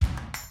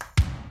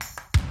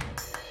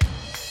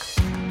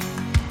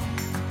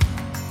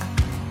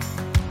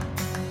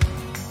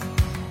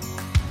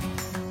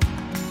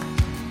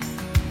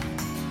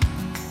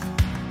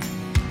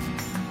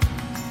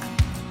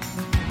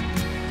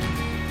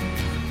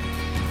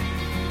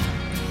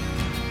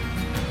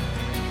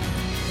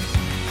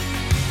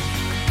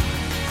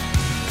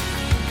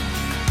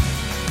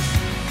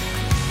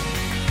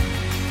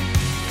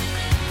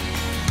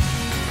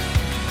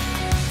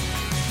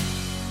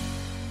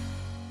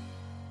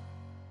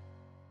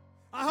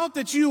hope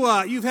that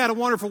you've had a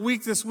wonderful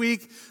week this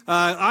week.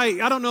 I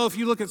don't know if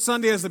you look at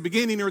Sunday as the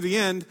beginning or the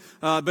end,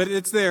 but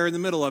it's there in the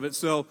middle of it.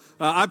 So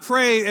I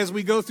pray as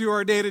we go through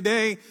our day to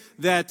day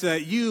that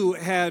you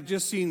have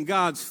just seen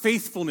God's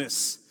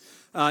faithfulness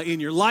in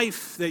your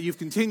life, that you've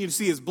continued to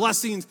see His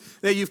blessings,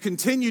 that you've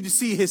continued to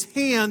see His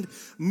hand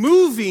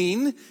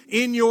moving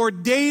in your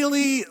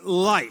daily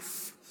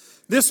life.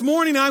 This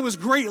morning I was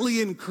greatly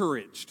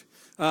encouraged.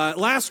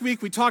 Last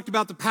week we talked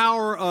about the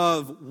power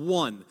of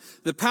one,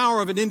 the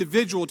power of an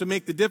individual to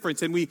make the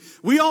difference. And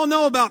we all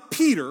know about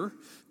Peter.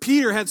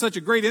 Peter had such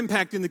a great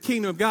impact in the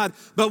kingdom of God.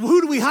 But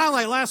who did we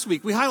highlight last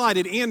week? We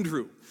highlighted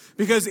Andrew.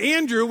 Because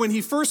Andrew, when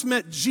he first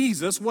met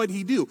Jesus, what did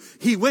he do?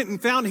 He went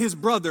and found his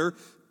brother,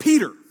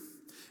 Peter.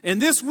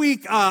 And this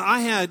week,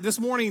 this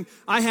morning,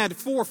 I had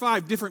 4 or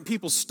 5 different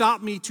people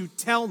stop me to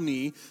tell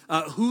me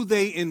who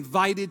they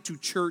invited to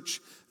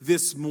church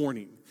this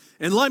morning.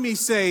 And let me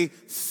say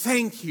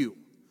thank you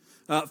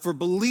for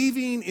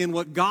believing in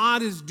what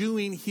God is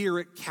doing here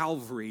at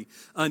Calvary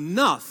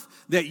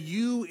enough that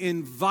you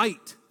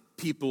invite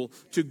people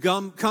to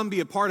come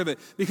be a part of it.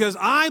 Because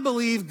I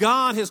believe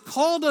God has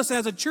called us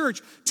as a church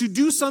to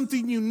do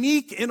something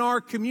unique in our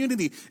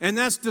community. And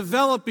that's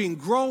developing,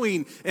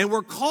 growing. And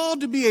we're called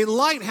to be a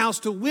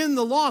lighthouse to win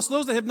the lost,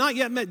 those that have not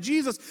yet met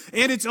Jesus.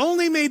 And it's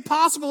only made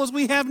possible as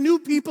we have new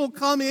people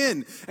come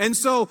in. And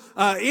so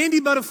Andy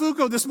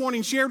Buttafuoco this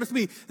morning shared with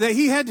me that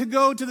he had to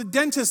go to the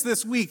dentist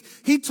this week.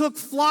 He took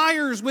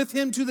flyers with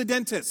him to the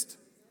dentist.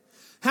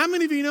 How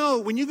many of you know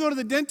when you go to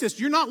the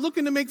dentist, you're not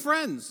looking to make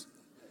friends?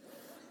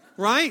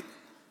 Right?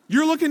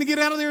 You're looking to get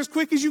out of there as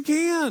quick as you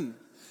can.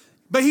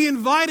 But he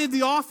invited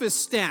the office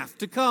staff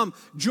to come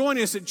join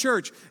us at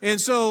church.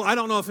 And so I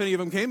don't know if any of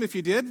them came. If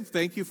you did,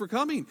 thank you for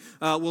coming.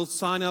 We'll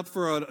sign up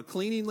for a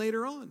cleaning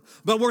later on.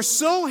 But we're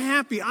so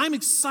happy. I'm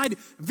excited.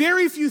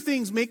 Very few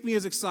things make me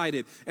as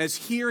excited as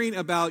hearing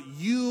about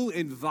you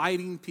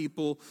inviting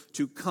people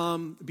to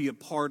come be a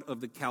part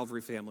of the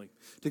Calvary family,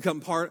 to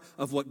come part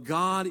of what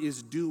God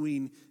is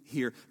doing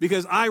here,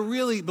 because I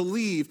really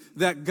believe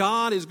that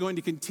God is going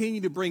to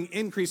continue to bring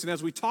increase. And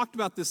as we talked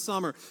about this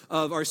summer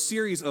of our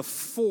series of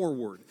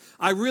Forward,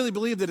 I really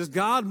believe that as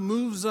God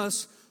moves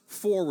us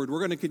forward, we're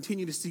going to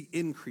continue to see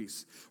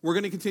increase. We're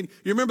going to continue.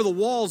 You remember the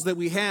walls that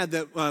we had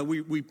that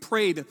we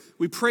prayed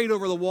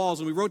over the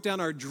walls and we wrote down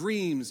our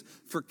dreams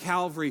for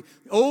Calvary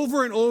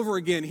over and over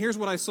again. Here's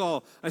what I saw.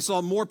 I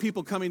saw more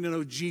people coming to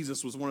know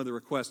Jesus was one of the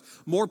requests.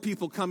 More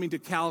people coming to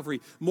Calvary.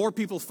 More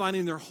people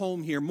finding their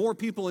home here. More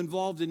people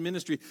involved in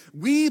ministry.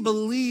 We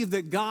believe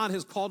that God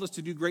has called us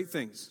to do great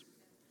things.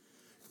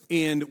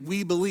 And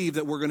we believe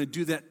that we're going to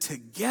do that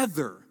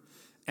together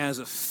as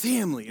a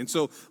family. And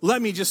so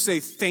let me just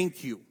say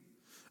thank you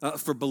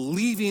for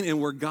believing in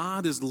where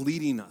God is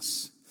leading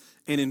us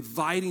and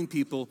inviting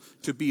people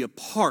to be a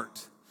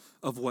part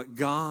of what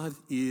God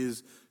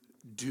is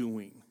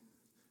doing.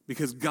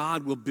 Because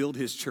God will build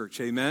His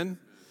church. Amen?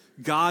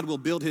 God will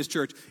build His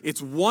church.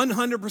 It's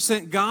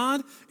 100%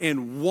 God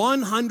and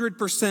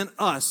 100%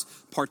 us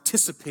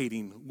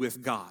participating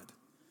with God.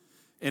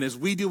 And as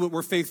we do what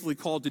we're faithfully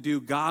called to do,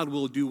 God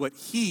will do what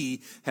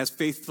He has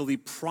faithfully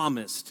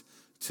promised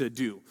to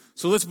do.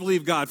 So let's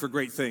believe God for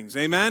great things.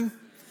 Amen?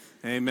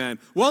 Amen.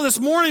 Well, this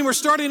morning we're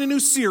starting a new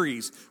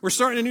series. We're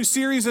starting a new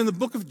series in the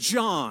book of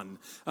John.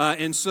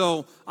 And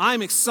so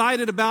I'm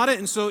excited about it.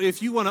 And so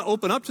if you want to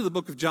open up to the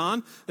book of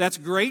John, that's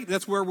great.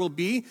 That's where we'll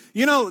be.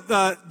 You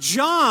know,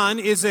 John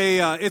is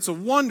it's a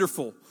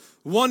wonderful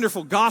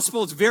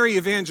gospel. It's very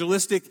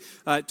evangelistic.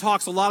 It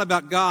talks a lot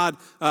about God,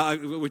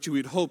 which you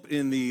would hope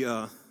in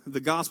the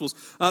Gospels.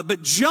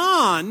 But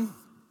John,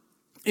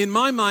 in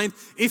my mind,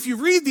 if you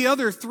read the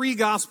other 3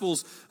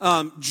 Gospels,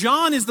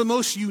 John is the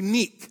most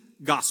unique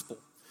gospel.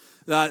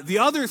 The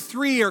other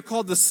 3 are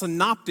called the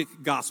synoptic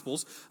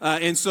gospels.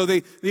 And so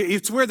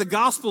it's where the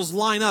gospels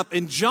line up.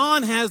 And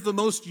John has the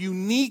most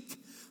unique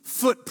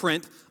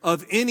footprint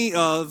of any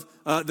of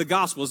the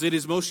gospels. It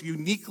is most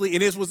uniquely,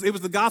 and it was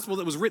the gospel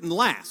that was written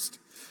last.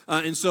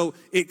 And so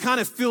it kind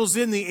of fills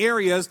in the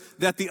areas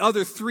that the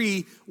other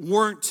 3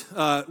 weren't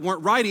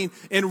writing.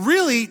 And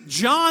really,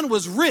 John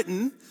was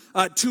written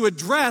to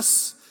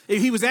address.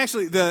 He was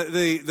actually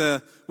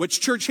what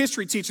church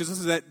history teaches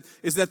us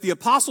is that the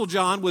Apostle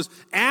John was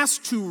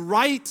asked to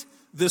write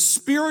the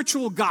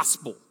spiritual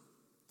gospel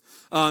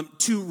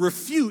to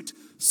refute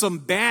some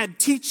bad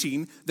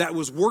teaching that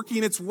was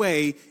working its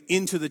way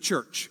into the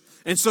church.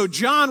 And so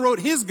John wrote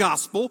his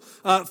gospel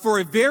for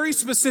a very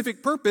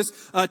specific purpose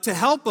to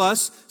help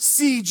us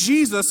see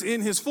Jesus in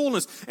His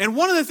fullness. And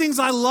one of the things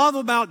I love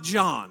about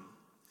John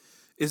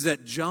is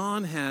that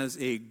John has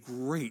a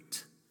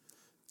great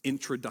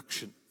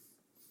introduction.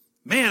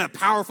 Man, a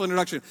powerful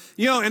introduction.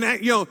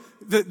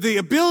 The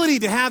ability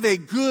to have a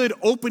good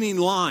opening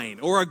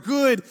line or a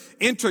good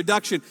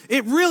introduction,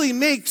 it really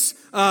makes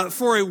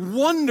for a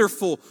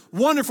wonderful,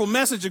 wonderful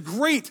message, a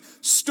great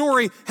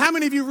story. How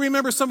many of you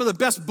remember some of the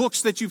best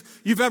books that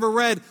you've ever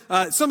read?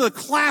 Some of the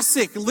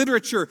classic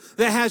literature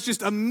that has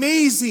just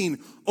amazing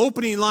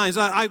opening lines.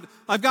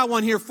 I've got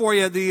one here for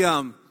you.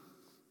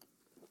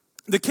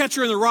 The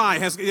Catcher in the Rye,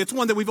 it's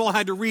one that we've all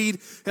had to read.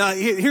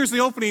 Here's the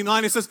opening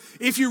line. It says,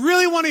 if you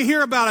really want to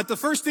hear about it, the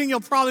first thing you'll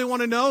probably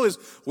want to know is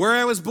where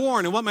I was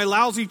born and what my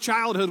lousy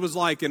childhood was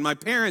like, and my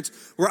parents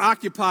were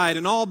occupied,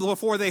 and all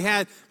before they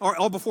had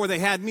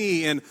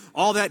me, and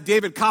all that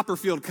David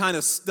Copperfield kind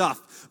of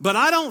stuff. But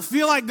I don't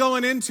feel like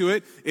going into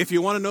it if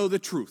you want to know the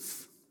truth.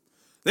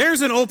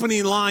 There's an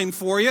opening line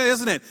for you,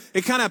 isn't it?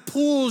 It kind of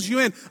pulls you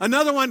in.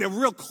 Another one, a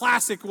real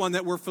classic one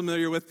that we're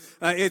familiar with,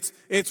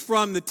 it's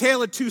from The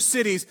Tale of Two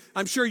Cities.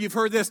 I'm sure you've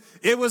heard this.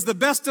 It was the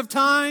best of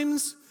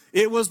times.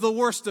 It was the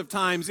worst of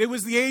times. It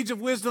was the age of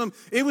wisdom.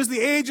 It was the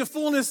age of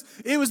fullness.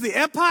 It was the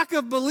epoch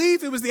of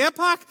belief. It was the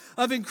epoch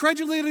of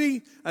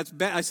incredulity. That's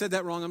bad. I said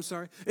that wrong. I'm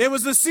sorry. It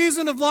was the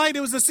season of light.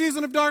 It was the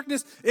season of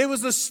darkness. It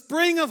was the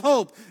spring of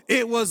hope.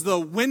 It was the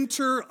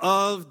winter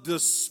of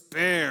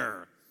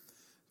despair.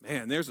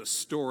 Man, there's a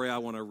story I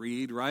want to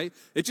read, right?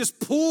 It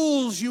just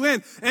pulls you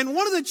in. And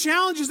one of the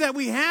challenges that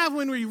we have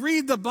when we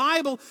read the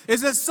Bible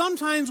is that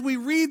sometimes we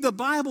read the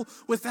Bible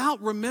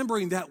without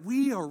remembering that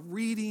we are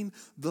reading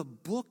the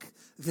book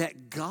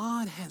that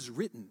God has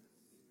written.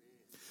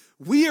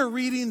 We are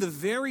reading the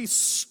very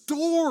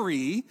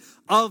story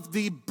of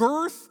the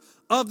birth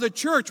of the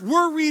church.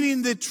 We're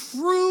reading the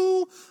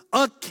true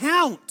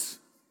account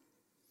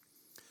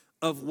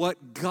of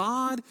what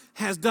God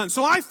has done.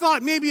 So I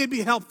thought maybe it'd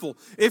be helpful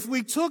if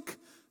we took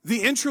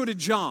the intro to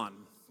John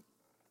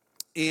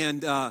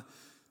and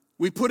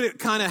we put it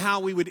kind of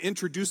how we would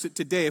introduce it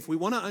today if we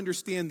want to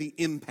understand the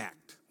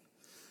impact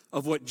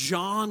of what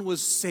John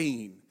was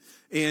saying.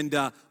 And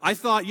I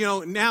thought,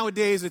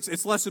 nowadays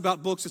it's less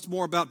about books, it's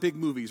more about big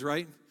movies,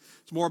 right?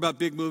 It's more about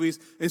big movies.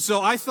 And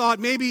so I thought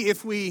maybe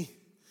if we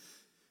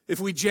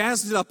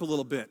jazzed it up a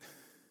little bit,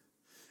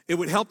 it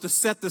would help to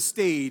set the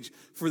stage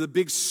for the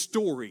big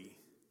story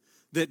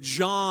that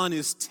John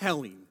is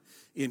telling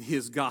in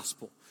his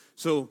gospel.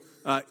 So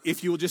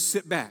if you will just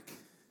sit back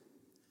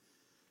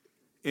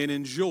and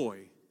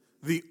enjoy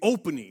the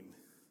opening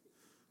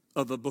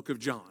of the book of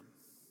John.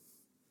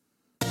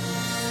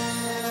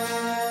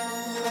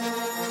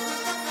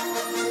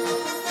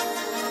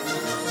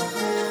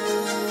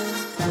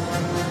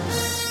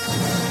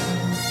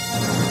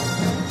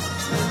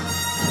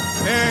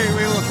 Hey,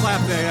 we will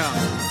clap that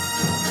out.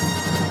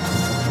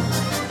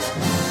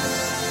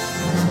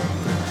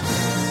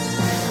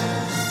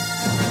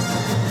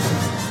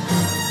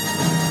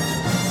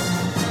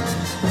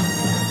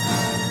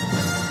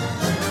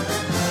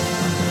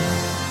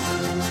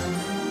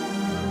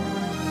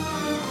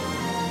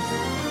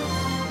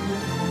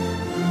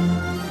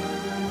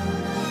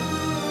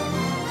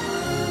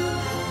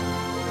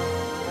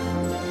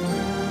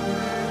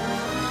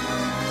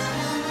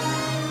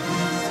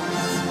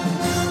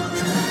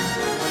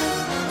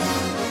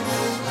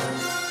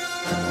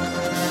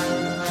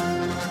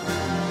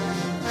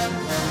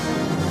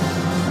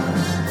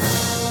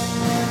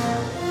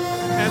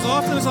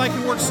 I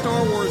can work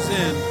Star Wars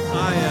in,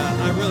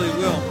 I really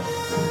will.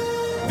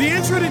 The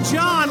intro to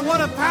John,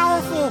 what a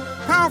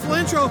powerful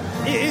intro.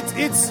 It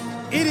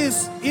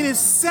is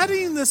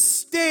setting the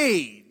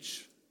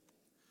stage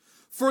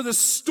for the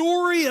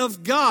story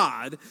of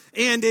God,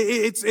 and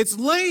it's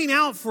laying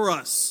out for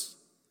us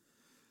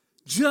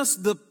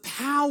just the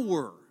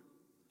power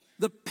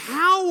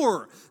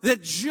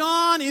that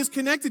John is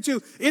connected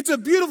to. It's a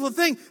beautiful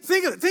thing.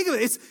 Think of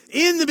it. It's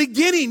in the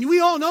beginning. We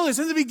all know this.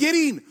 In the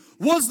beginning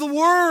was the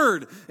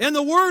Word, and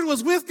the Word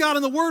was with God,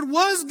 and the Word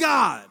was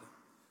God.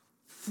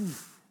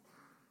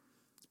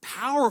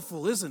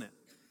 Powerful, isn't it?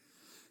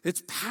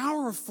 It's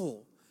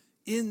powerful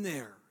in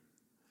there.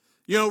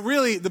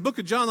 Really, the book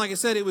of John, like I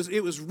said, it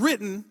was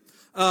written.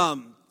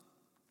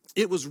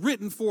 It was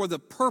written for the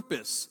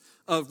purpose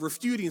of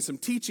refuting some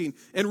teaching.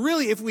 And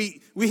really, if we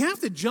have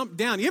to jump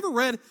down. You ever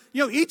read?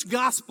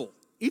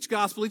 Each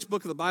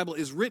book of the Bible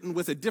is written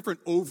with a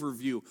different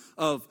overview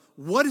of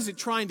what is it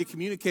trying to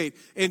communicate.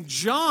 And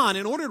John,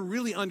 in order to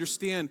really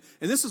understand,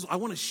 and I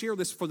want to share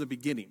this from the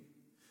beginning,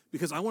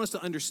 because I want us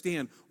to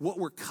understand what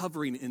we're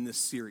covering in this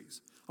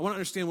series. I want to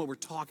understand what we're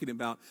talking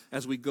about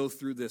as we go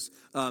through this.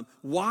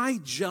 Why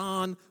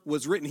John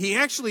was written. He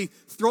actually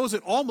throws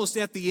it almost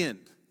at the end.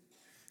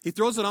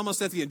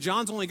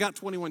 John's only got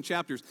 21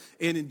 chapters.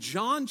 And in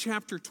John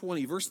chapter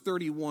 20, verse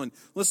 31,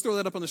 let's throw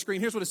that up on the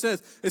screen. Here's what it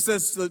says. It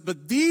says,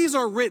 but these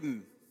are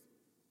written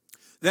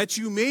that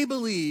you may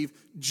believe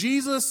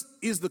Jesus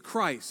is the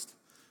Christ,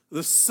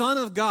 the Son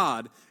of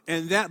God,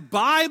 and that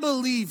by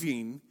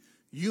believing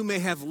you may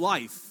have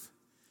life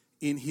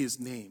in his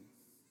name.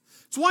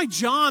 It's why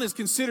John is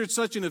considered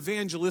such an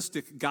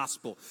evangelistic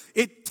gospel.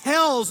 It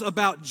tells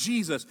about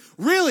Jesus.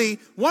 Really,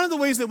 one of the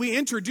ways that we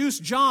introduce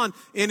John,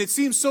 and it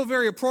seems so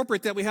very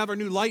appropriate that we have our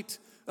new light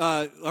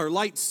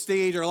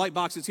stage, our light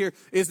boxes here,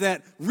 is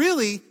that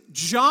really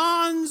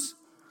John's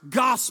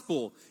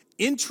gospel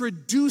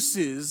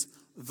introduces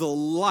the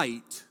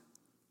light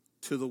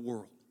to the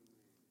world.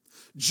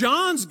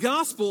 John's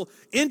gospel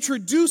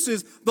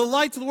introduces the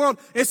light to the world.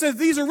 It says,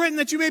 these are written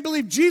that you may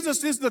believe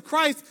Jesus is the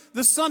Christ,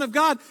 the Son of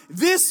God.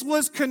 This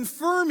was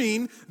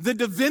confirming the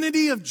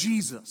divinity of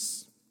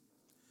Jesus.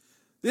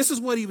 This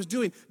is what he was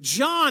doing.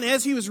 John,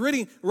 as he was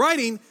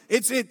writing,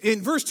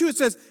 in verse 2 it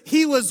says,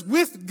 he was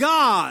with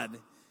God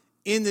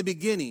in the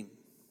beginning.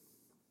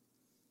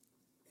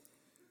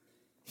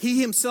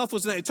 He himself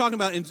was, talking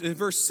about in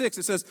verse 6,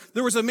 it says,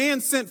 there was a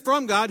man sent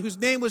from God whose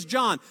name was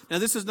John. Now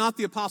this is not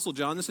the Apostle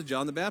John, this is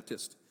John the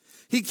Baptist.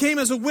 He came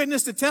as a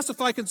witness to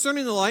testify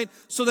concerning the light,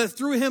 so that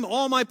through him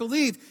all might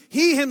believe.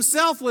 He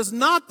himself was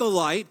not the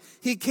light.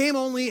 He came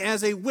only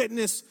as a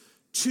witness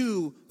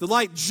to the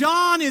light.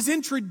 John is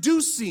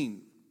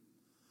introducing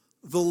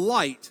the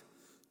light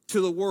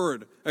to the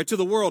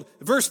world.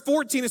 Verse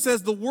 14, it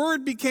says, the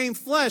Word became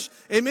flesh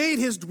and made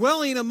his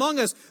dwelling among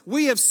us.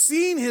 We have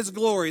seen his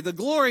glory, the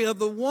glory of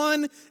the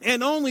one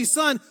and only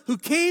Son, who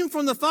came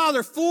from the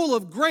Father, full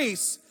of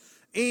grace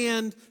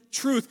and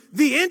truth.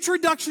 The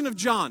introduction of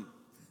John.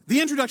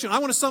 I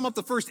want to sum up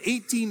the first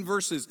 18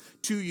 verses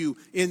to you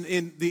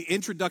in the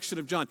introduction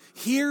of John.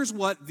 Here's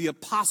what the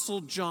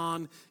Apostle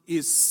John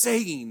is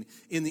saying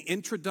in the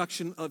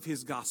introduction of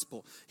his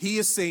gospel. He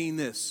is saying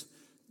this: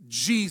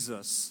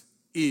 Jesus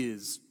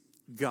is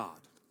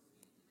God.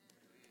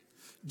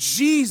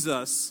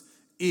 Jesus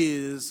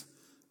is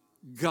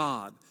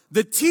God.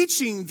 The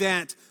teaching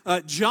that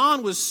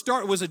John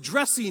was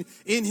addressing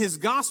in his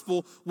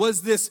gospel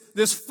was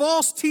this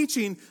false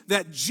teaching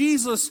that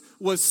Jesus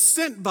was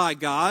sent by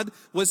God,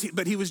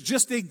 but he was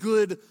just a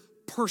good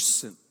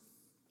person.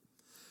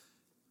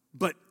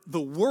 But the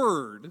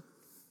Word,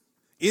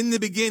 in the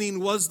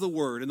beginning was the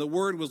Word, and the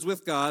Word was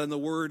with God, and the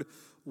Word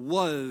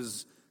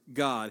was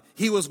God.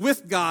 He was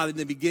with God in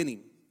the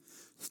beginning.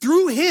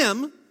 Through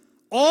him,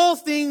 all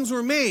things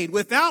were made.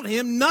 Without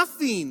him,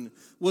 nothing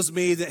was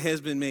made that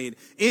has been made.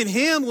 In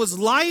him was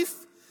life,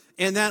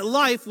 and that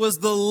life was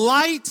the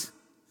light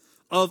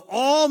of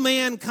all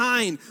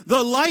mankind.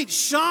 The light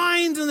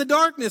shines in the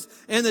darkness,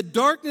 and the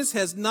darkness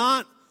has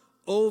not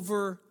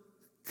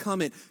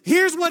overcome it.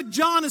 Here's what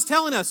John is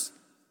telling us.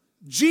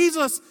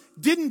 Jesus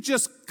didn't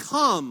just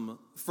come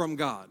from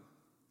God.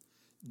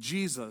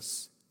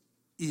 Jesus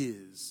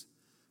is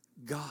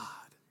God.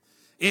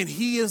 And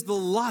he is the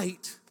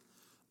light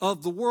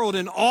of the world.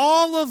 And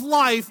all of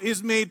life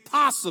is made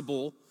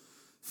possible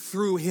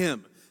through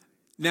him.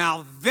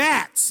 Now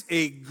that's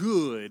a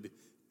good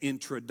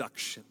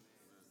introduction.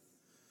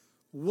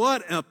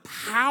 What a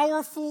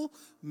powerful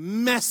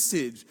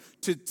message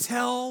to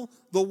tell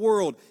the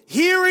world.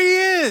 Here he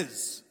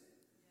is.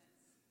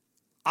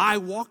 I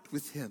walked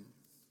with him.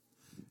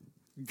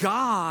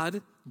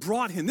 God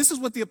brought him. This is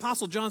what the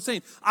Apostle John is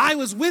saying. I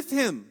was with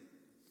him.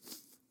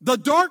 The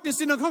darkness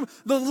didn't come.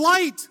 The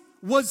light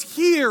was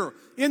here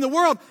in the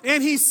world.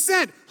 And he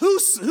sent.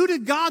 Who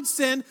did God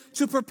send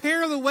to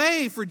prepare the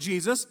way for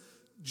Jesus?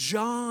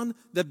 John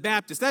the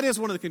Baptist. That is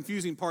one of the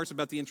confusing parts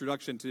about the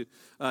introduction to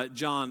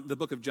John, the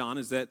book of John,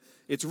 is that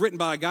it's written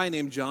by a guy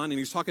named John, and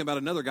he's talking about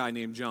another guy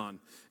named John.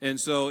 And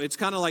so it's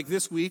kind of like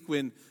this week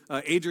when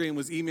Adrienne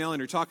was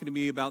emailing or talking to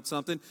me about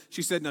something.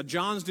 She said, now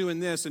John's doing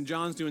this and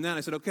John's doing that.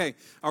 I said, okay,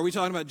 are we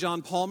talking about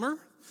John Palmer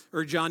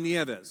or John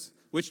Nieves?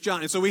 Which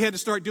John? And so we had to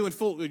start doing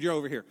you're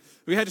over here.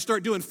 We had to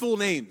start doing full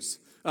names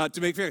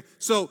to make fair.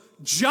 So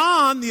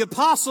John the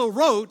Apostle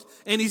wrote,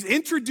 and he's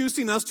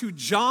introducing us to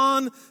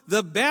John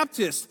the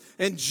Baptist.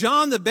 And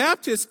John the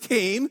Baptist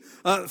came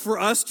for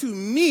us to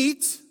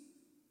meet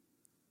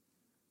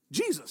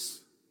Jesus.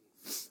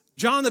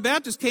 John the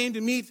Baptist came to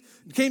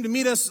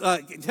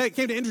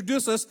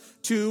introduce us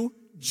to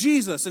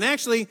Jesus. And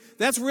actually,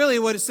 that's really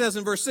what it says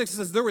in verse 6. It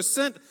says, there was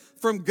sent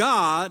from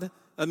God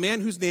a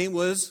man whose name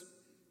was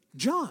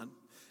John.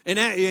 And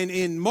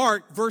in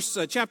Mark,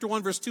 chapter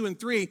 1, verse 2 and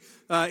 3,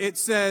 it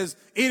says,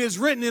 it is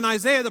written in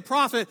Isaiah the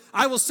prophet,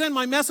 I will send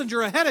my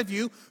messenger ahead of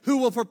you who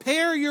will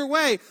prepare your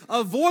way.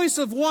 A voice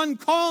of one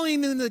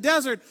calling in the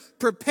desert,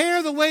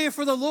 prepare the way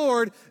for the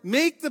Lord,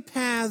 make the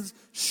paths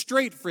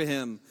straight for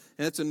him.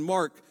 And it's in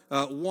Mark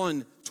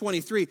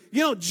 1:23.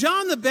 You know,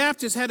 John the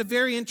Baptist had a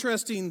very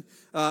interesting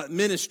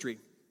ministry.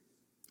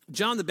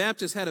 John the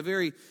Baptist had a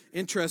very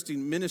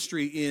interesting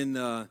ministry in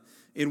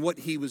what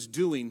he was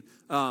doing.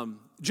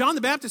 John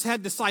the Baptist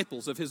had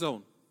disciples of his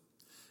own.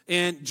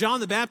 And John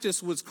the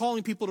Baptist was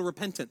calling people to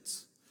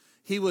repentance.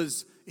 He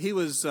was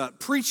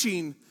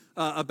preaching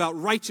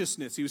about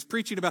righteousness. He was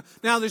preaching about...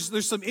 Now,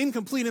 there's some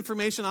incomplete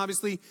information,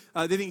 obviously.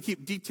 They didn't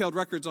keep detailed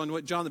records on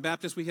what John the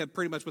Baptist... We have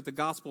pretty much what the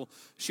gospel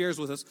shares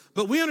with us.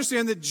 But we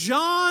understand that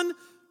John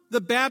the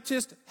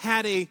Baptist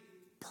had a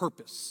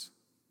purpose.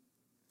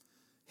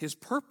 His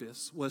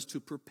purpose was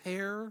to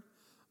prepare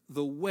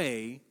the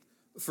way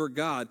for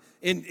God.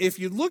 And if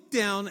you look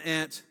down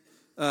at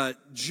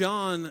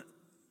John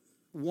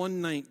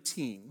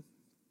 1:19,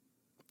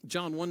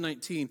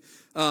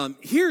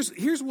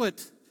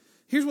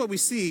 here's what we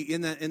see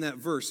in that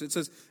verse. It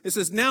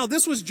says, now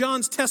this was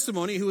John's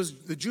testimony, who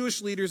was the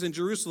Jewish leaders in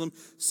Jerusalem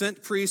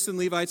sent priests and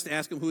Levites to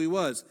ask him who he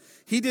was.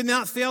 He did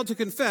not fail to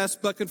confess,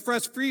 but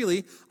confessed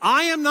freely,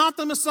 I am not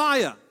the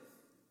Messiah.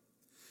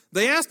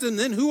 They asked him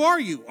then, "Who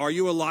are you? Are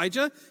you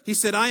Elijah?" He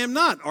said, "I am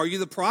not." "Are you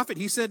the prophet?"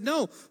 He said,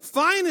 "No."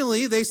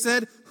 Finally, they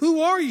said, "Who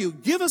are you?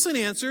 Give us an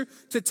answer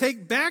to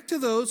take back to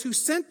those who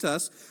sent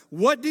us.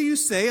 What do you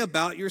say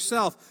about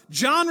yourself?"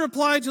 John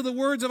replied to the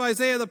words of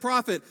Isaiah the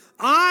prophet,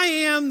 "I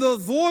am the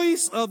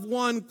voice of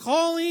one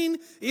calling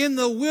in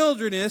the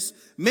wilderness,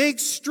 make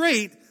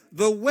straight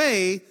the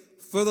way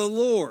for the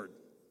Lord."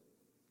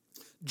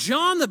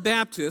 John the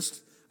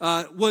Baptist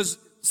was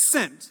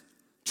sent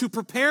to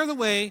prepare the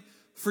way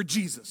for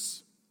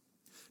Jesus.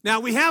 Now,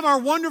 we have our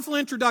wonderful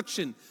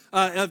introduction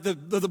of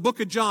the book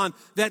of John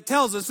that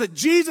tells us that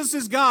Jesus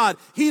is God.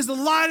 He's the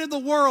light of the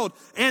world.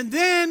 And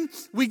then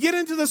we get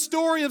into the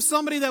story of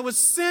somebody that was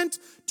sent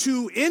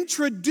to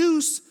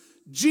introduce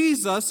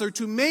Jesus, or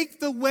to make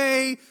the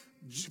way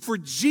for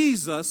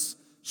Jesus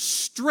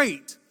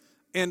straight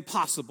and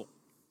possible.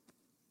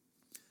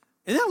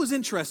 And that was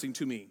interesting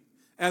to me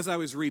as I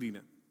was reading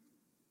it.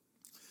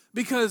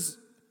 Because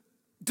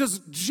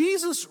does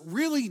Jesus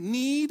really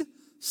need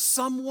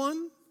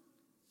someone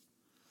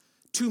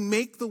to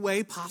make the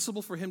way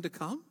possible for him to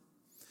come?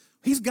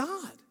 He's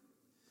God.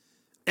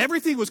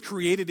 Everything was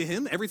created to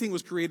him. Everything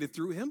was created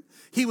through him.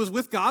 He was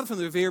with God from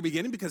the very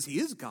beginning because he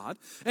is God.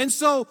 And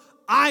so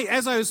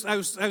as I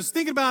was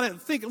thinking about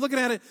it, looking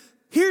at it,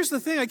 here's the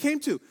thing I came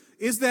to,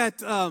 is that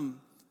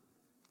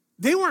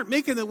they weren't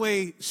making the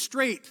way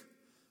straight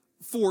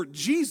for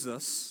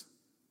Jesus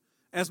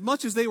as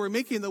much as they were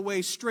making the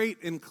way straight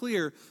and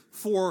clear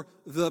for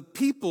the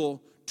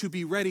people to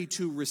be ready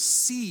to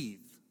receive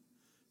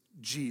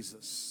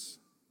Jesus.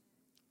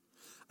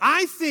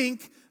 I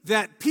think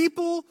that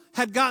people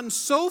had gotten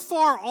so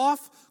far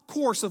off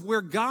course of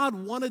where God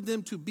wanted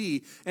them to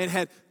be and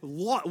had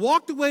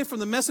walked away from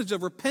the message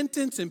of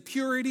repentance and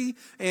purity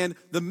and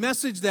the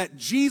message that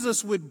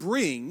Jesus would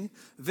bring,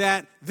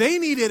 that they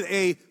needed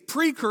a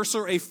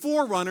precursor, a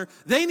forerunner.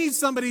 They need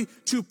somebody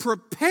to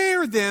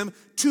prepare them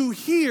to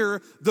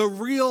hear the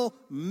real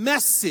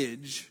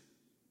message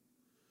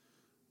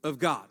of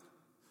God,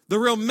 the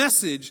real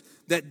message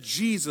that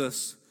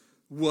Jesus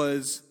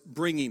was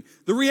bringing.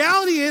 The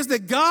reality is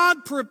that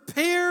God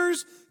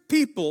prepares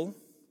people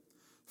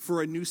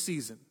for a new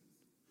season.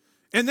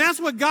 And that's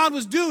what God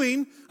was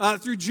doing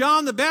through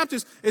John the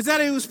Baptist, is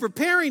that he was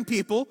preparing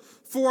people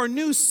for a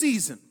new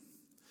season.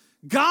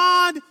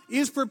 God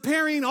is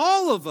preparing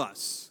all of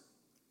us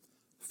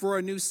for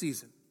a new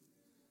season.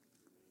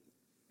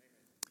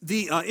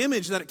 The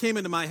image that came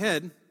into my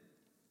head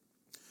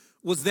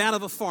was that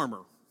of a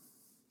farmer.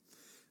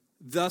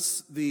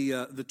 Thus,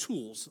 the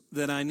tools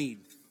that I need.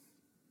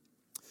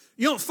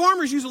 You know,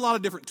 farmers use a lot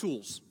of different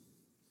tools.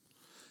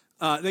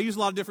 They use a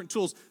lot of different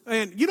tools.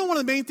 And you know one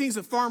of the main things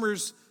that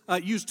farmers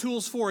use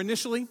tools for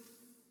initially?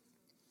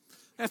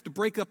 They have to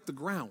break up the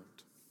ground.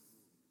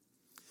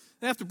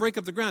 They have to break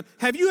up the ground.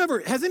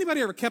 Has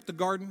anybody ever kept a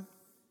garden?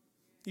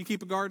 You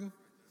keep a garden?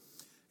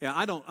 Yeah,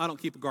 I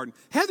don't keep a garden.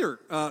 Heather,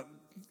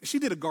 she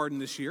did a garden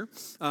this year.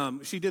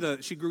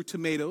 She grew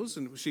tomatoes,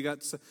 and she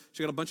got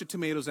a bunch of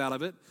tomatoes out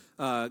of it.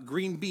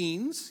 Green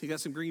beans. He got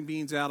some green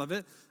beans out of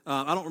it.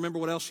 I don't remember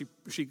what else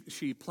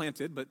she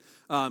planted, but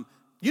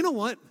you know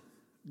what?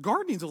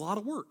 Gardening's a lot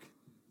of work.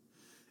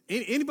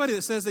 Anybody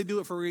that says they do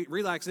it for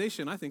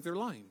relaxation, I think they're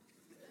lying.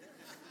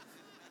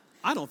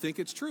 I don't think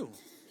it's true.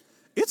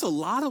 It's a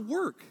lot of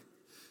work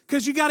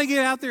because you got to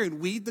get out there and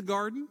weed the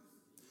garden,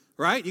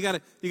 right? You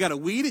got to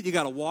weed it. You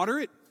got to water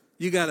it.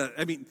 You got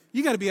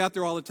to be out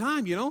there all the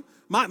time, you know.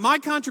 My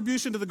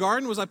contribution to the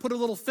garden was I put a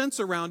little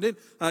fence around it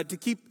to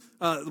keep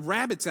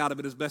rabbits out of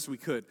it as best we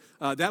could.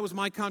 That was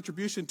my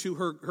contribution to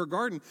her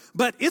garden.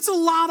 But it's a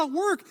lot of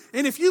work.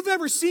 And if you've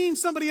ever seen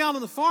somebody out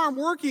on the farm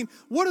working,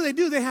 what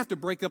do? They have to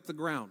break up the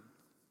ground.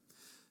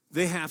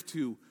 They have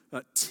to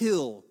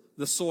till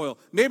the soil.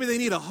 Maybe they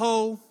need a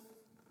hoe.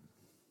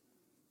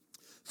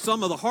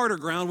 Some of the harder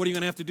ground, what are you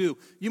going to have to do?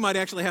 You might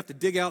actually have to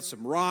dig out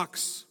some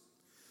rocks.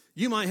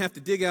 You might have to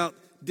dig out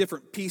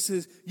different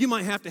pieces. You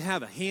might have to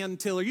have a hand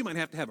tiller. You might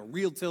have to have a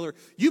real tiller.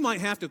 You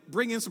might have to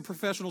bring in some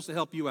professionals to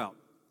help you out.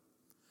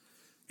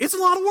 It's a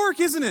lot of work,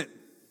 isn't it?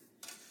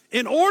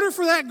 In order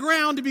for that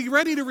ground to be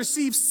ready to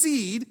receive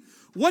seed,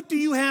 what do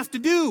you have to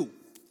do?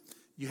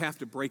 You have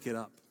to break it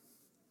up.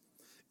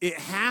 It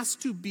has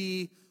to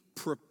be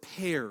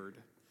prepared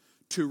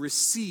to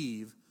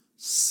receive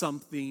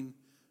something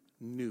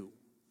new.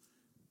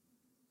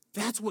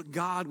 That's what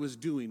God was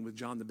doing with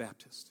John the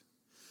Baptist.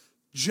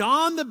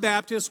 John the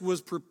Baptist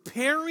was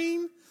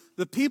preparing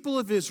the people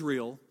of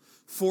Israel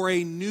for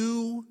a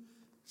new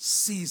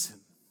season.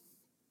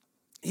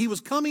 He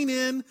was coming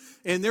in,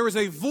 and there was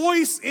a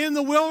voice in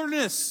the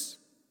wilderness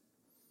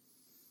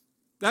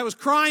that was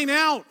crying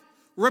out,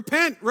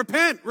 "Repent,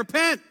 repent,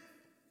 repent."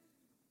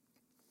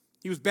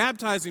 He was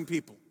baptizing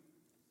people.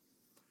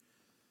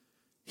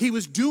 He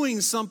was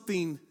doing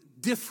something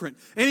different.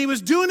 And he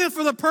was doing it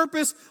for the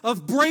purpose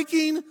of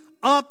breaking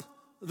up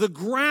the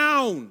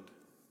ground.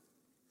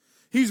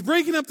 He's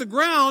breaking up the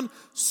ground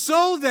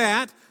so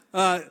that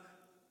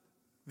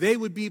they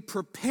would be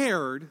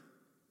prepared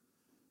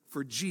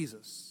for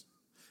Jesus.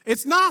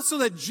 It's not so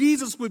that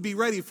Jesus would be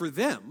ready for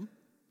them.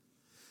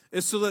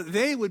 is so that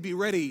they would be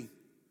ready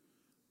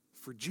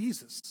for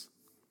Jesus.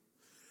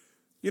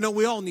 You know,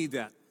 we all need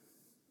that.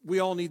 We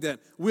all need that.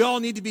 We all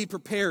need to be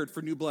prepared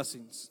for new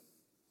blessings.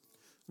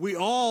 We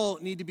all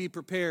need to be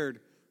prepared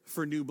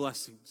for new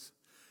blessings.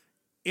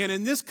 And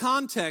in this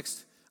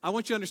context, I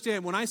want you to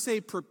understand, when I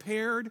say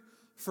prepared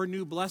for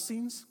new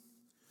blessings,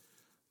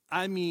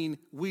 I mean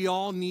we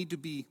all need to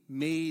be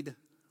made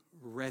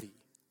ready.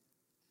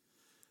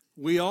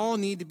 We all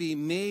need to be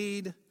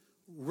made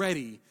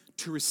ready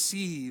to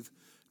receive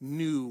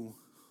new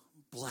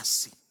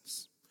blessings.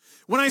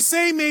 When I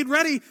say made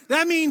ready,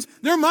 that means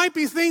there might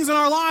be things in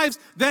our lives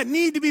that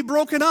need to be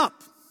broken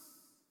up.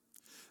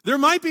 There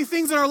might be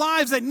things in our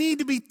lives that need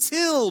to be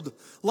tilled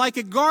like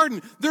a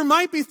garden. There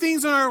might be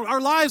things in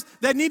our lives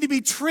that need to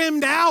be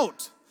trimmed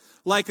out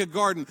like a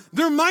garden.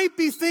 There might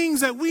be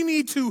things that we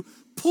need to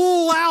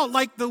pull out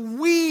like the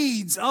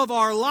weeds of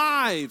our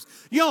lives.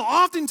 You know,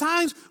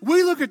 oftentimes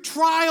we look at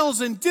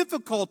trials and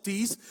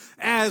difficulties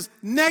as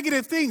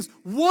negative things.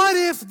 What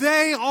if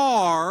they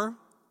are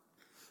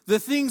the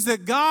things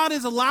that God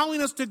is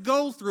allowing us to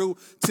go through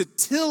to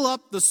till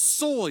up the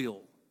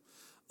soil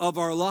of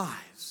our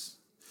lives?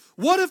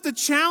 What if the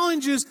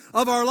challenges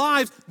of our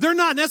lives, they're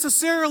not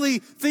necessarily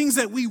things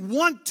that we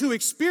want to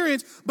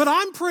experience, but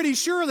I'm pretty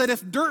sure that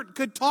if dirt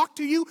could talk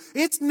to you,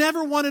 it's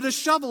never wanted a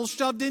shovel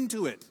shoved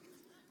into it.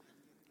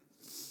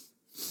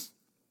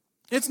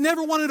 It's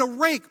never wanted a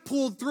rake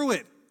pulled through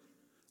it.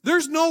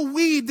 There's no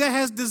weed that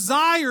has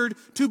desired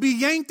to be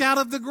yanked out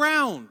of the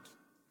ground.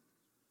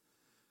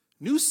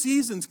 New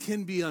seasons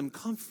can be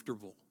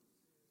uncomfortable.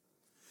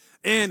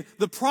 And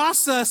the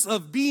process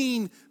of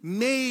being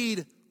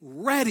made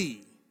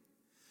ready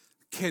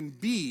can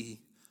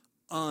be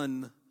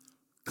uncomfortable.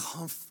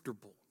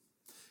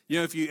 You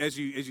know, as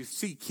you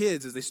see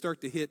kids as they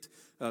start to hit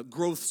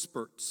growth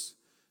spurts,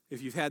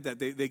 if you've had that,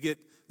 they get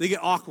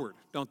awkward,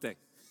 don't they?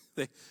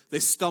 They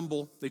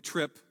stumble, they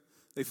trip,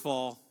 they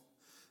fall,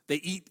 they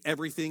eat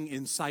everything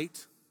in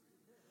sight.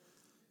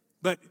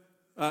 But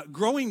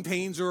growing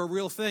pains are a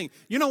real thing.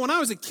 You know, when I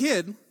was a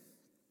kid,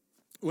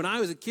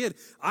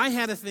 I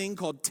had a thing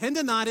called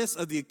tendonitis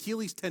of the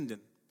Achilles tendon.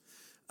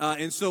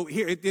 And so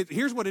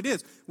here's what it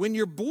is. When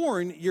you're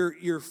born,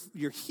 your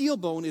heel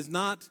bone is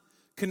not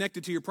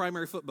connected to your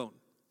primary foot bone.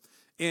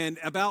 And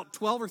about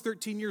 12 or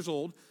 13 years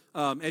old,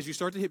 as you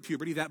start to hit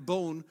puberty, that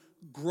bone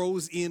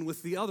grows in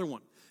with the other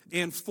one.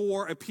 And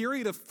for a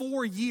period of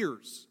 4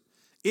 years,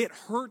 it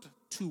hurt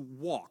to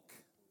walk.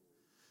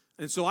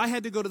 And so I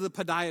had to go to the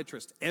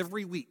podiatrist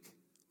every week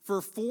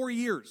for 4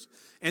 years.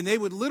 And they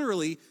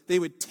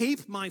would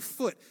tape my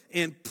foot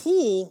and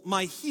pull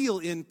my heel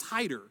in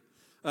tighter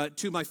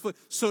to my foot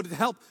so to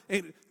help.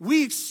 And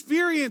we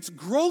experience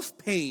growth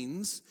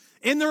pains,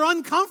 and they're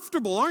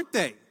uncomfortable, aren't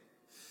they?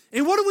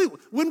 And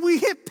when we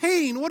hit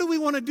pain, what do we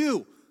want to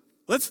do?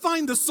 Let's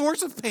find the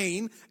source of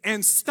pain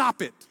and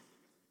stop it.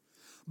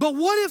 But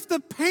what if the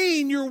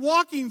pain you're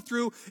walking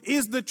through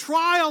is the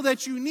trial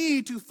that you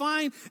need to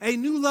find a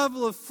new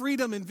level of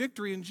freedom and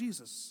victory in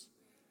Jesus?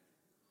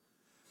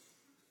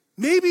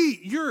 Maybe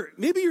you're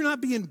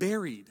not being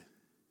buried.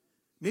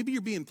 Maybe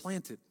you're being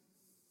planted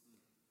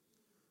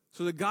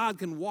so that God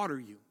can water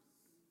you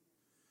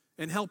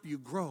and help you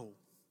grow.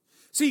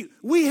 See,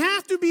 we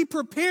have to be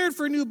prepared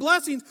for new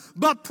blessings,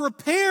 but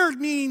prepared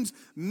means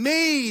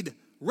made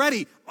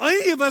ready.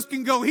 Any of us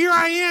can go, here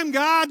I am,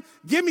 God,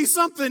 give me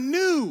something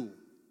new.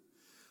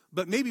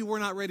 But maybe we're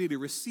not ready to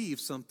receive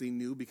something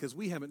new because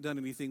we haven't done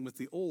anything with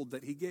the old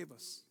that He gave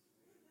us.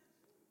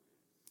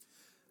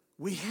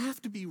 We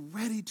have to be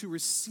ready to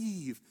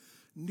receive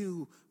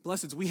new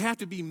blessings. We have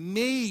to be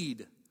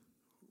made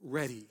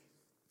ready.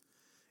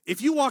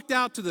 If you walked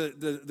out to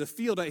the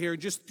field out here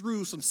and just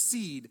threw some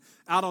seed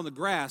out on the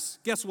grass,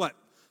 guess what?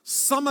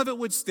 Some of it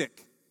would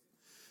stick.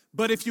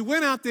 But if you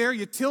went out there,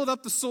 you tilled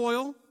up the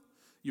soil,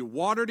 you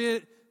watered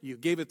it, you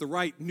gave it the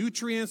right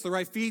nutrients, the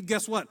right feed,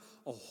 guess what?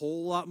 A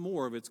whole lot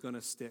more of it's going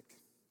to stick.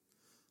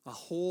 A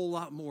whole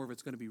lot more of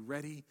it's going to be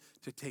ready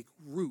to take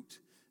root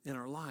in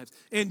our lives.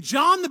 And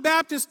John the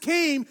Baptist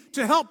came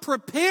to help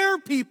prepare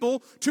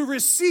people to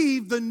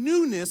receive the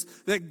newness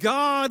that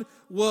God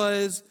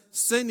was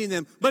sending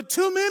them. But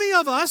too many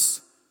of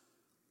us,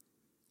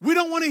 we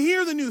don't want to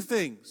hear the new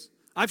things.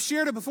 I've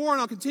shared it before, and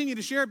I'll continue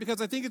to share it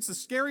because I think it's the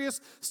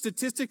scariest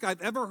statistic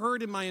I've ever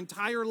heard in my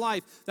entire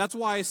life. That's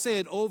why I say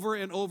it over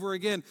and over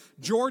again.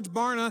 George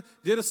Barna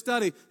did a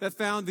study that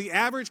found the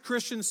average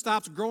Christian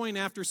stops growing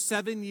after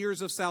 7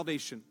 years of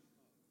salvation.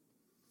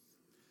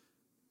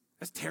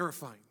 That's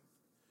terrifying.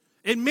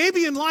 And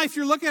maybe in life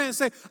you're looking at it and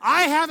say,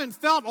 I haven't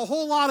felt a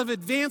whole lot of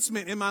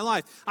advancement in my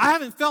life. I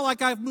haven't felt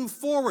like I've moved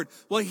forward.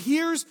 Well,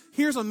 here's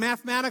a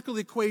mathematical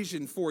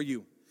equation for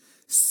you.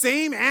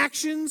 Same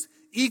actions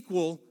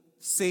equal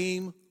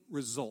same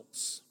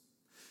results.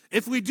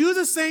 If we do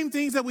the same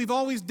things that we've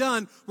always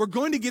done, we're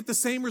going to get the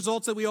same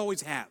results that we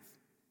always have.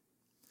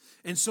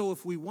 And so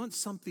if we want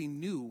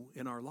something new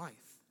in our life,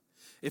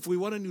 if we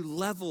want a new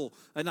level,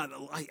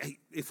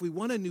 if we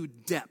want a new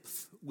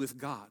depth with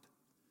God,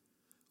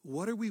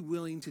 what are we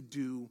willing to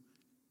do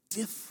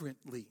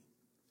differently?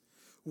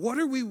 What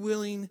are we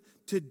willing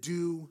to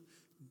do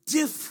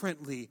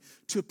differently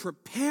to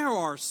prepare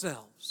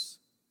ourselves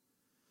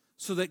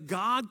so that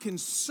God can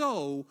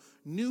sow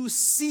new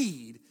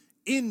seed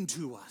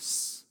into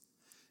us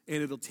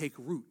and it'll take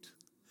root?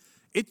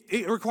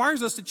 It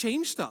requires us to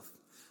change stuff.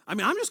 I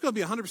mean, I'm just going to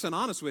be 100%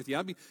 honest with you.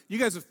 I mean,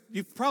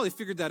 you've probably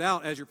figured that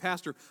out as your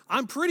pastor.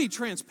 I'm pretty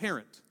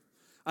transparent.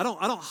 I don't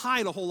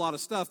hide a whole lot of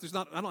stuff.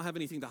 I don't have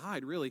anything to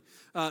hide, really.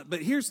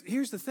 But here's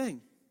the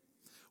thing.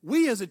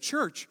 We as a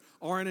church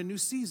are in a new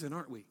season,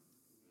 aren't we?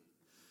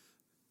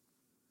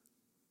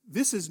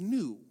 This is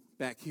new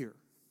back here.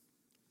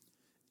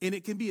 And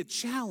it can be a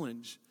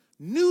challenge.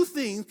 New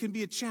things can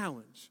be a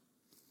challenge.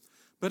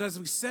 But as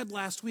we said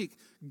last week,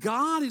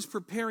 God is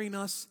preparing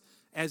us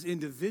as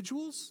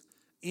individuals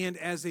and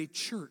as a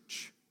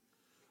church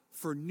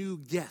for new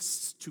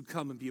guests to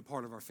come and be a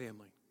part of our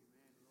family.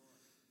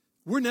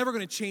 We're never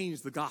going to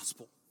change the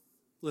gospel.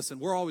 Listen,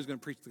 we're always going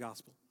to preach the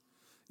gospel.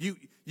 You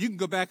can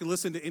go back and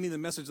listen to any of the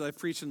messages I've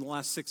preached in the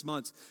last 6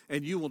 months,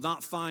 and you will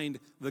not find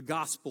the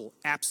gospel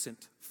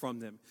absent from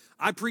them.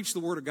 I preach the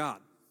word of God.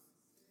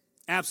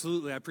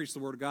 Absolutely, I preach the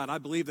word of God. I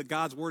believe that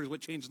God's word is what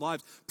changes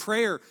lives.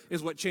 Prayer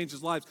is what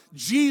changes lives.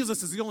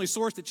 Jesus is the only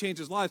source that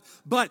changes lives.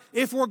 But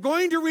if we're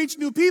going to reach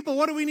new people,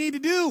 what do we need to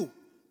do?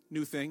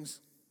 New things.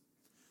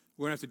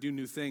 We're going to have to do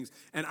new things.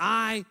 And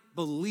I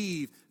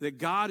believe that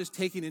God is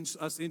taking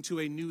us into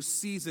a new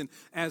season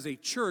as a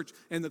church.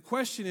 And the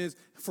question is,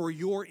 for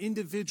your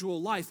individual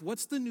life,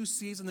 what's the new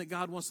season that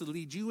God wants to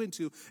lead you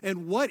into?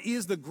 And what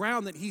is the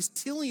ground that He's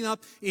tilling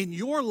up in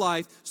your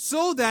life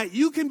so that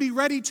you can be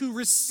ready to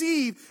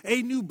receive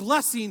a new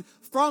blessing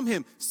from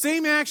Him?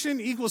 Same action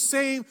equals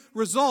same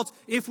results.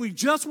 If we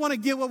just want to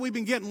get what we've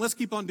been getting, let's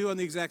keep on doing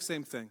the exact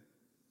same thing.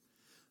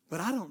 But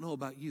I don't know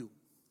about you.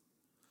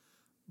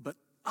 But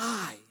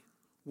I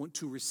want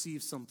to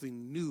receive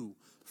something new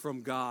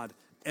from God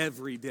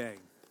every day.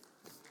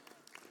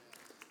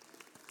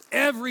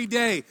 Every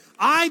day.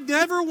 I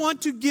never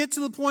want to get to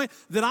the point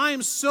that I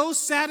am so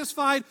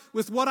satisfied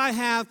with what I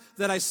have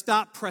that I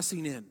stop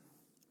pressing in.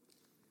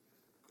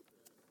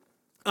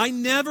 I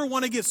never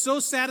want to get so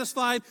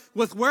satisfied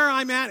with where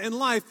I'm at in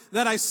life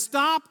that I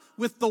stop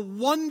with the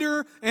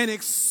wonder and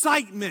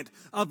excitement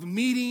of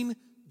meeting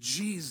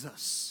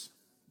Jesus.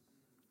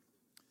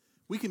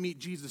 We can meet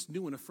Jesus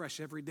new and afresh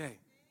every day.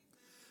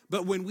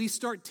 But when we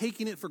start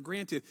taking it for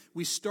granted,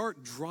 we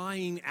start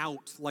drying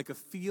out like a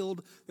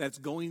field that's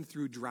going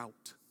through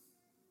drought.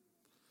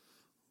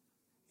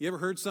 You ever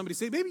heard somebody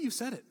say, maybe you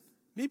said it.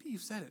 Maybe you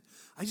said it.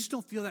 I just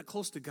don't feel that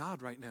close to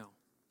God right now.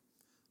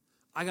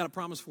 I got a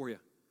promise for you.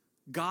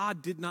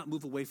 God did not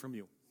move away from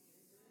you.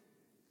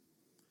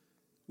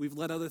 We've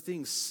let other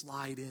things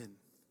slide in,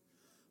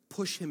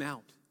 push Him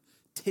out,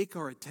 take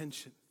our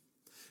attention.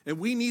 And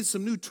we need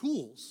some new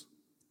tools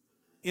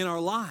in our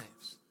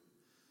lives.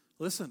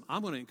 Listen,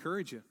 I'm going to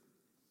encourage you.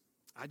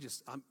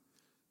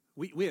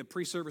 We have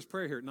pre-service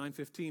prayer here at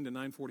 9:15 to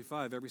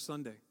 9:45 every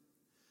Sunday.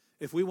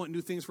 If we want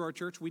new things for our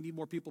church, we need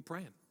more people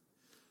praying.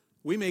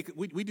 We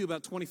do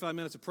about 25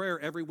 minutes of prayer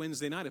every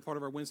Wednesday night as part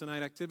of our Wednesday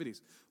night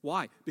activities.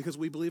 Why? Because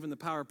we believe in the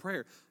power of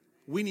prayer.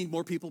 We need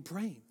more people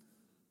praying.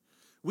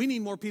 We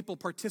need more people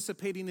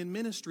participating in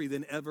ministry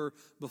than ever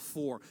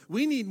before.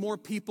 We need more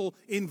people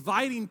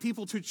inviting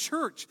people to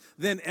church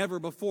than ever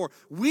before.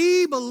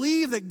 We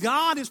believe that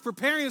God is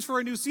preparing us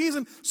for a new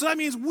season, so that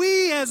means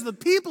we as the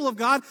people of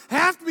God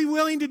have to be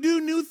willing to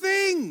do new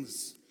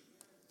things.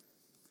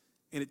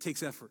 And it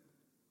takes effort.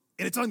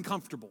 And it's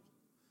uncomfortable.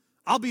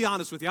 I'll be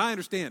honest with you, I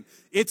understand.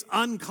 It's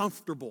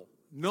uncomfortable.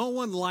 No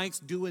one likes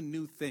doing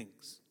new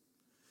things.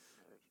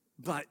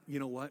 But you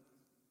know what?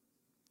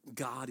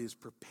 God is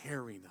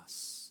preparing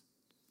us.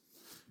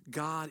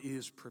 God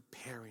is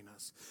preparing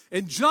us.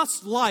 And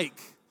just like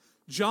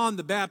John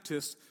the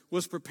Baptist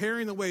was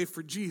preparing the way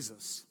for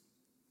Jesus,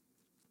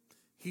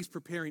 He's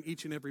preparing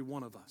each and every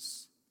one of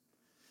us.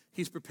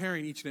 He's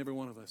preparing each and every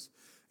one of us.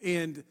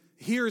 And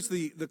here's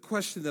the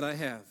question that I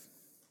have.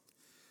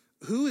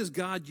 Who is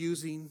God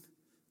using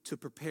to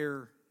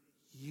prepare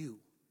you?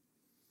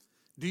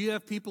 Do you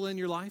have people in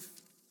your life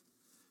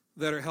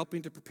that are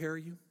helping to prepare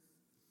you?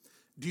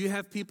 Do you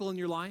have people in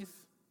your life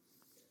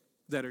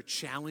that are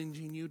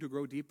challenging you to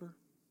grow deeper?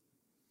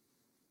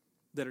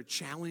 That are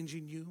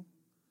challenging you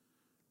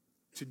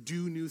to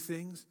do new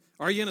things?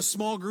 Are you in a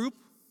small group?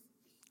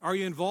 Are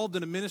you involved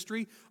in a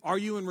ministry? Are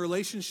you in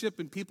relationship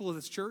and people of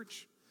this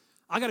church?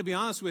 I got to be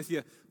honest with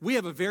you. We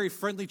have a very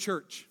friendly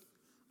church.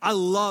 I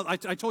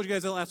told you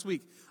guys that last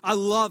week. I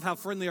love how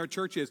friendly our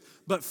church is.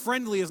 But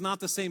friendly is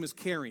not the same as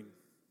caring.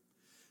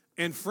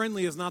 And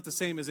friendly is not the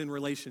same as in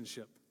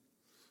relationship.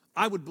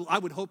 I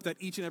would hope that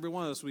each and every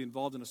one of us would be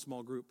involved in a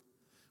small group,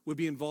 would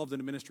be involved in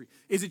a ministry.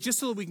 Is it just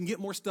so that we can get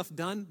more stuff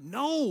done?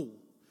 No.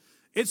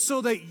 It's so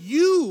that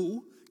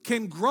you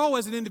can grow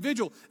as an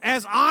individual.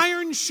 As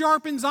iron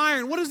sharpens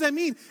iron, what does that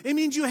mean? It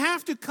means you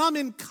have to come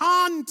in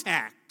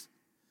contact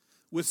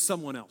with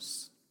someone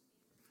else.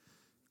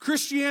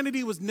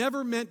 Christianity was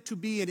never meant to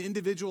be an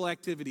individual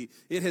activity.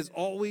 It has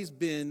always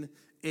been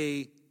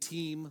a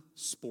team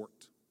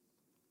sport.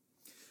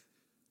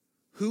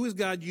 Who is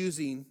God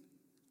using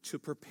to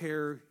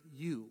prepare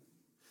you?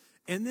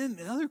 And then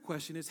the other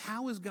question is,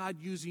 how is God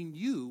using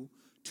you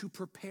to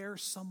prepare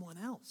someone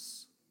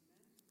else?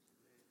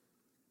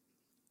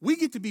 We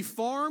get to be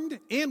farmed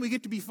and we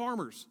get to be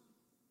farmers.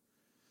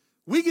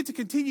 We get to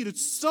continue to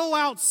sow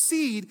out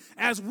seed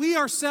as we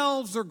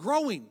ourselves are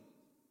growing.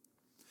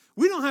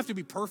 We don't have to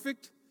be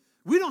perfect.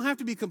 We don't have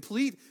to be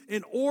complete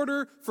in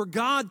order for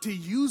God to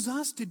use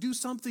us to do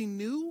something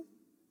new.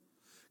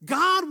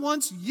 God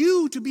wants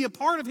you to be a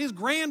part of His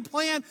grand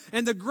plan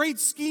and the great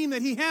scheme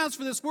that He has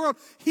for this world.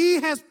 He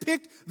has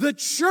picked the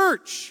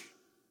church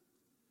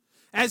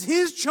as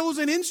His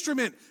chosen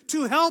instrument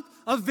to help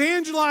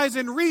evangelize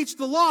and reach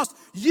the lost.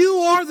 You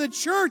are the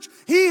church.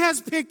 He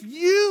has picked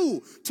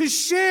you to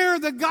share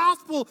the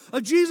gospel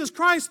of Jesus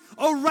Christ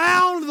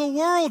around the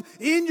world,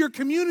 in your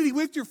community,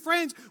 with your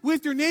friends,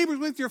 with your neighbors,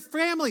 with your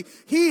family.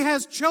 He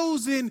has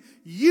chosen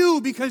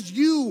you because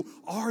you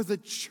are the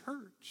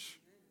church.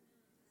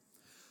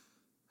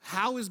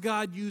 How is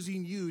God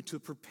using you to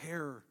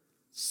prepare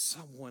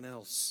someone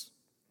else?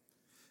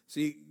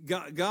 See,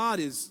 God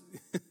is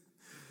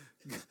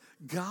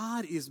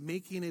God is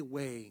making a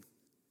way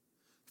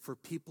for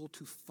people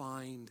to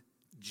find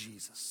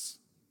Jesus.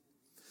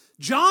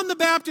 John the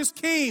Baptist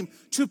came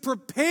to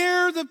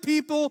prepare the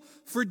people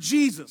for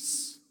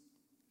Jesus.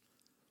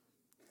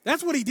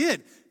 That's what he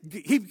did.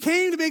 He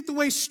came to make the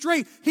way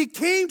straight. He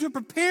came to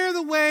prepare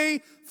the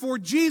way for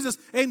Jesus.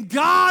 And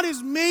God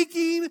is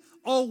making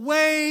a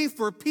way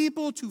for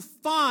people to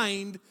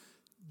find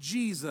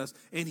Jesus.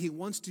 And He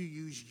wants to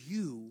use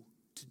you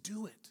to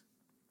do it.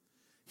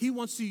 He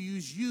wants to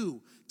use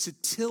you to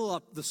till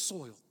up the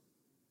soil.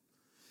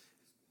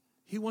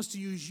 He wants to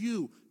use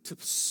you to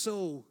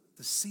sow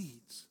the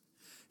seeds.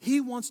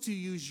 He wants to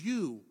use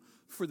you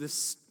for the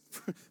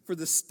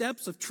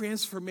steps of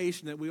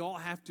transformation that we all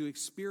have to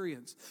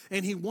experience.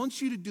 And He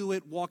wants you to do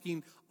it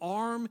walking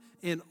arm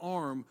in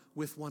arm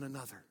with one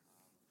another.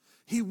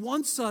 He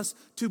wants us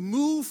to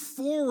move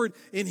forward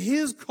in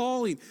His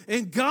calling.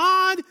 And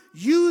God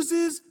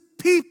uses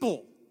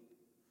people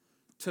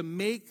to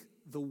make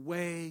the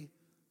way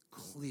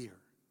clear.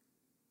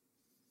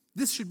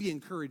 This should be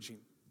encouraging.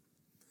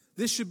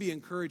 This should be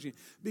encouraging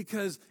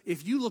because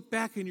if you look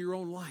back in your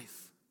own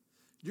life,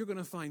 you're going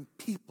to find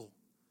people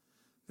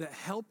that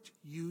helped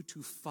you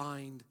to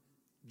find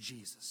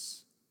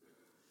Jesus.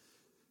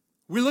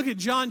 We look at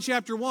John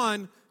chapter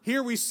 1.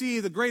 Here we see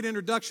the great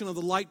introduction of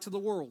the light to the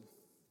world.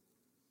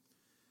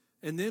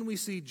 And then we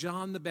see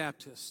John the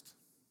Baptist,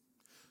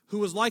 who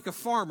was like a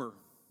farmer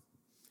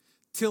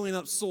tilling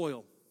up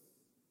soil,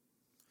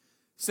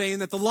 saying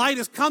that the light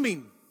is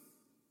coming.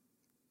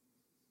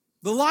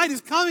 The light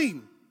is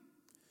coming.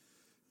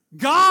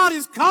 God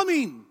is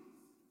coming.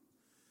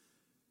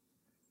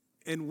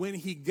 And when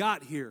he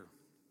got here,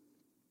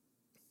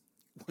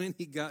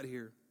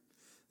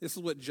 this is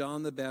what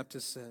John the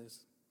Baptist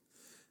says.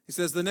 He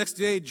says, the next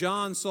day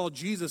John saw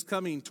Jesus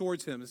coming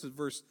towards him. This is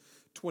verse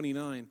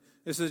 29.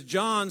 It says,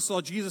 John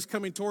saw Jesus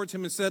coming towards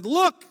him and said,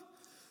 look,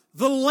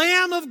 the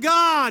Lamb of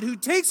God who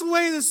takes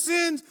away the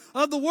sins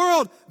of the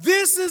world.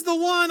 This is the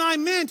one I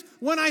meant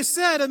when I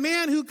said, a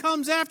man who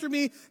comes after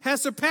me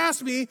has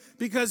surpassed me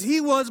because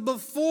he was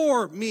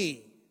before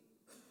me.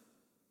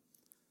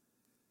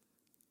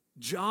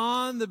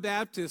 John the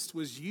Baptist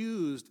was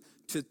used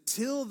to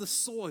till the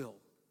soil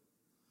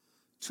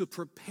to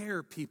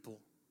prepare people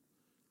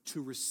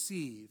to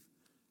receive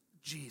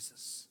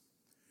Jesus.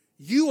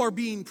 You are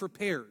being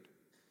prepared.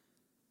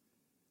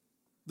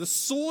 The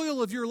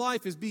soil of your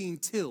life is being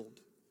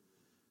tilled.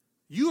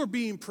 You are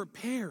being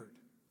prepared.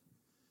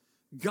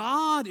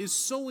 God is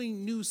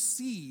sowing new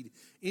seed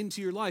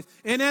into your life.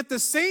 And at the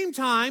same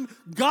time,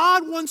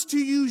 God wants to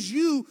use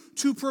you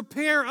to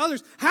prepare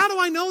others. How do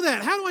I know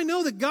that? How do I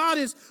know that God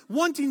is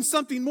wanting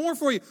something more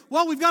for you?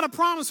 Well, we've got a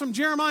promise from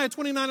Jeremiah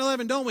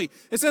 29:11, don't we?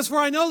 It says, for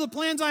I know the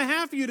plans I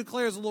have for you,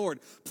 declares the Lord.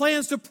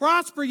 Plans to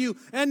prosper you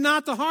and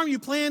not to harm you.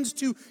 Plans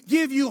to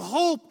give you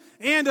hope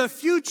and a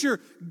future.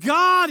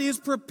 God is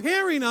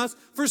preparing us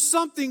for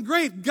something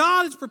great.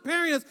 God is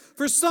preparing us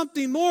for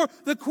something more.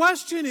 The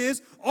question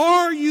is,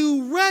 are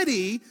you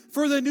ready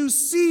for the new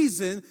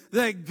season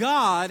that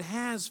God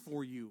has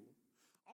for you?